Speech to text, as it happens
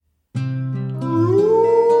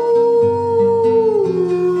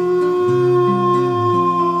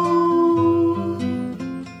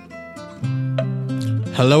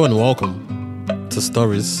Hello and welcome to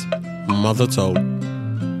Stories Mother Told.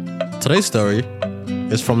 Today's story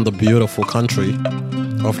is from the beautiful country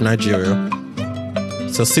of Nigeria.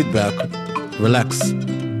 So sit back, relax,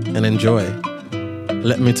 and enjoy.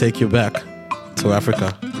 Let me take you back to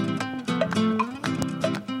Africa.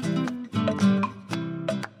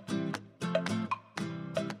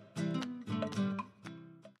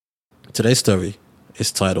 Today's story is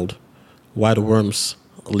titled, Why the Worms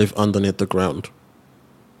Live Underneath the Ground.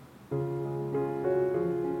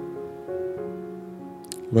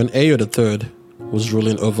 When Ayo III was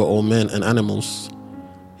ruling over all men and animals,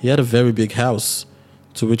 he had a very big house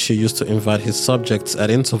to which he used to invite his subjects at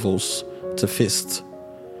intervals to feast.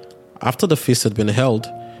 After the feast had been held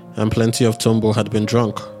and plenty of tombo had been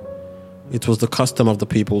drunk, it was the custom of the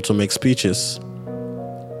people to make speeches.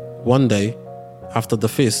 One day, after the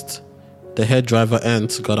feast, the head driver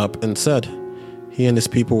ant got up and said he and his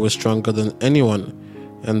people were stronger than anyone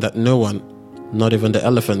and that no one, not even the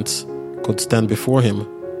elephants, could stand before him,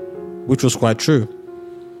 which was quite true.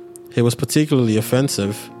 He was particularly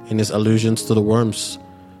offensive in his allusions to the worms,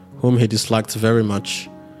 whom he disliked very much,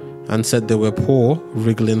 and said they were poor,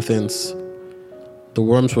 wriggling things. The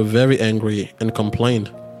worms were very angry and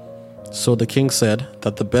complained. So the king said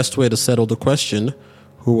that the best way to settle the question,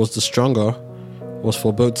 who was the stronger, was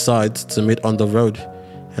for both sides to meet on the road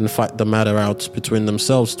and fight the matter out between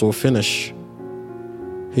themselves to a finish.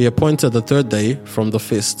 He appointed the third day from the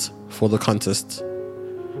feast for the contest,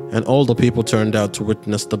 and all the people turned out to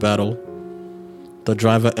witness the battle. The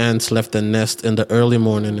driver ants left their nest in the early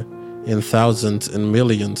morning in thousands and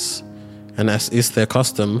millions, and as is their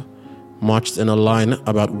custom, marched in a line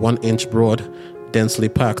about 1 inch broad, densely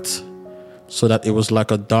packed, so that it was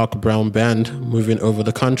like a dark brown band moving over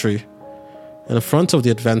the country. In front of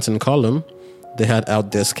the advancing column, they had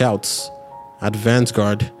out their scouts, advance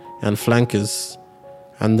guard, and flankers,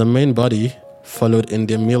 and the main body followed in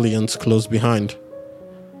their millions close behind.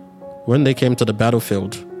 When they came to the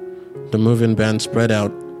battlefield, the moving band spread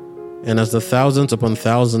out, and as the thousands upon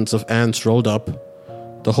thousands of ants rolled up,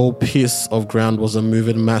 the whole piece of ground was a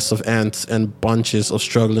moving mass of ants and bunches of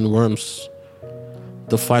struggling worms.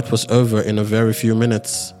 The fight was over in a very few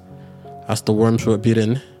minutes, as the worms were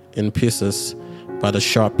beaten in pieces by the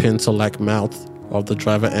sharp pencil-like mouth of the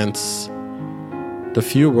driver ants. The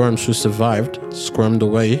few worms who survived squirmed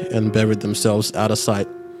away and buried themselves out of sight.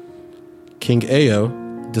 King Ayo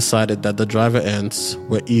decided that the driver ants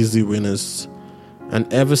were easy winners,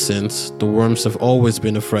 and ever since the worms have always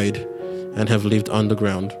been afraid and have lived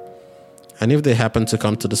underground. And if they happen to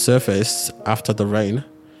come to the surface after the rain,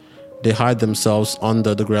 they hide themselves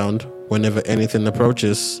under the ground whenever anything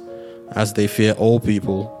approaches, as they fear all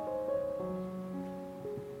people.